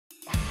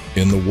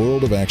In the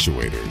world of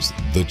actuators,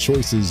 the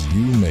choices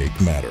you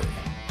make matter.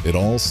 It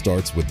all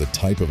starts with the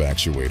type of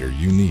actuator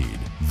you need,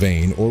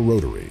 vane or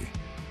rotary.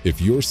 If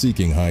you're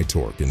seeking high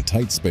torque in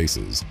tight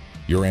spaces,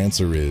 your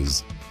answer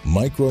is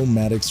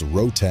Micromatic's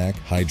Rotac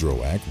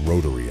HydroAc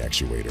Rotary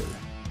Actuator.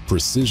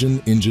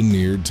 Precision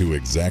engineered to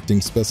exacting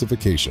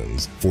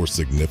specifications for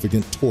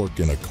significant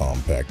torque in a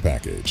compact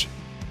package.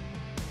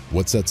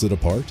 What sets it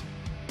apart?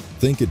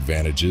 Think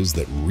advantages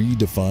that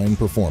redefine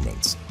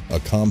performance. A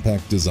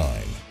compact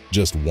design,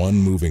 just one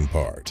moving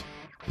part,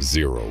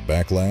 zero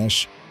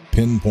backlash,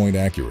 pinpoint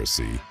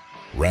accuracy,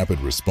 rapid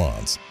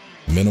response,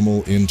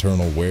 minimal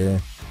internal wear,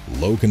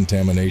 low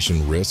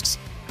contamination risks,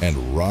 and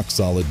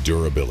rock-solid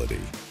durability.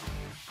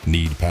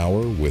 Need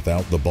power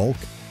without the bulk?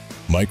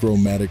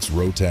 Micromatic's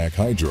Rotac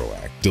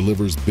HydroAc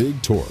delivers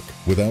big torque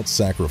without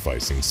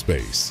sacrificing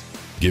space,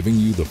 giving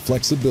you the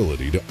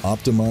flexibility to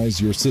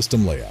optimize your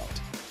system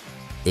layout.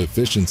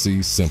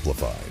 Efficiency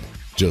simplified.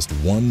 Just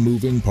one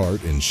moving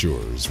part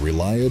ensures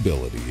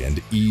reliability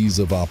and ease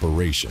of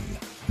operation,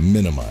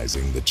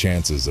 minimizing the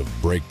chances of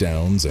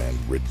breakdowns and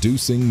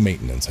reducing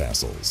maintenance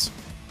hassles.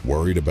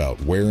 Worried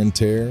about wear and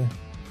tear?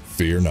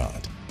 Fear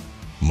not.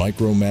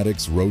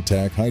 Micromatic's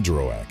Rotac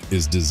HydroAc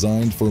is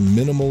designed for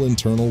minimal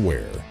internal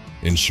wear,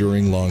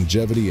 ensuring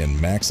longevity and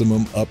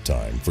maximum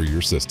uptime for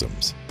your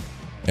systems.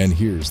 And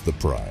here's the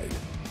pride.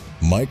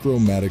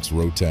 Micromatic's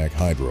Rotac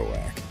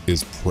HydroAc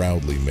is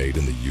proudly made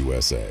in the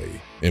USA,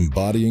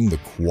 embodying the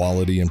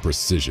quality and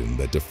precision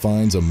that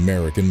defines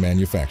American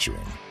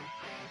manufacturing.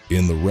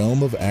 In the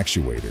realm of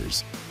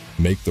actuators,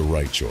 make the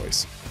right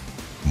choice.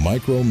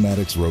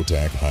 Micromatic's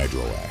Rotac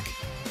HydroAc,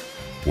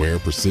 where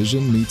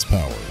precision meets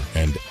power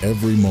and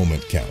every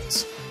moment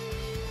counts.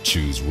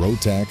 Choose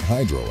Rotac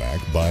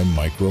HydroAc by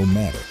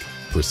Micromatic.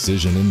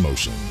 Precision in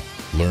motion.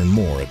 Learn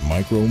more at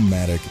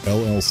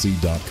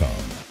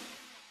micromaticllc.com.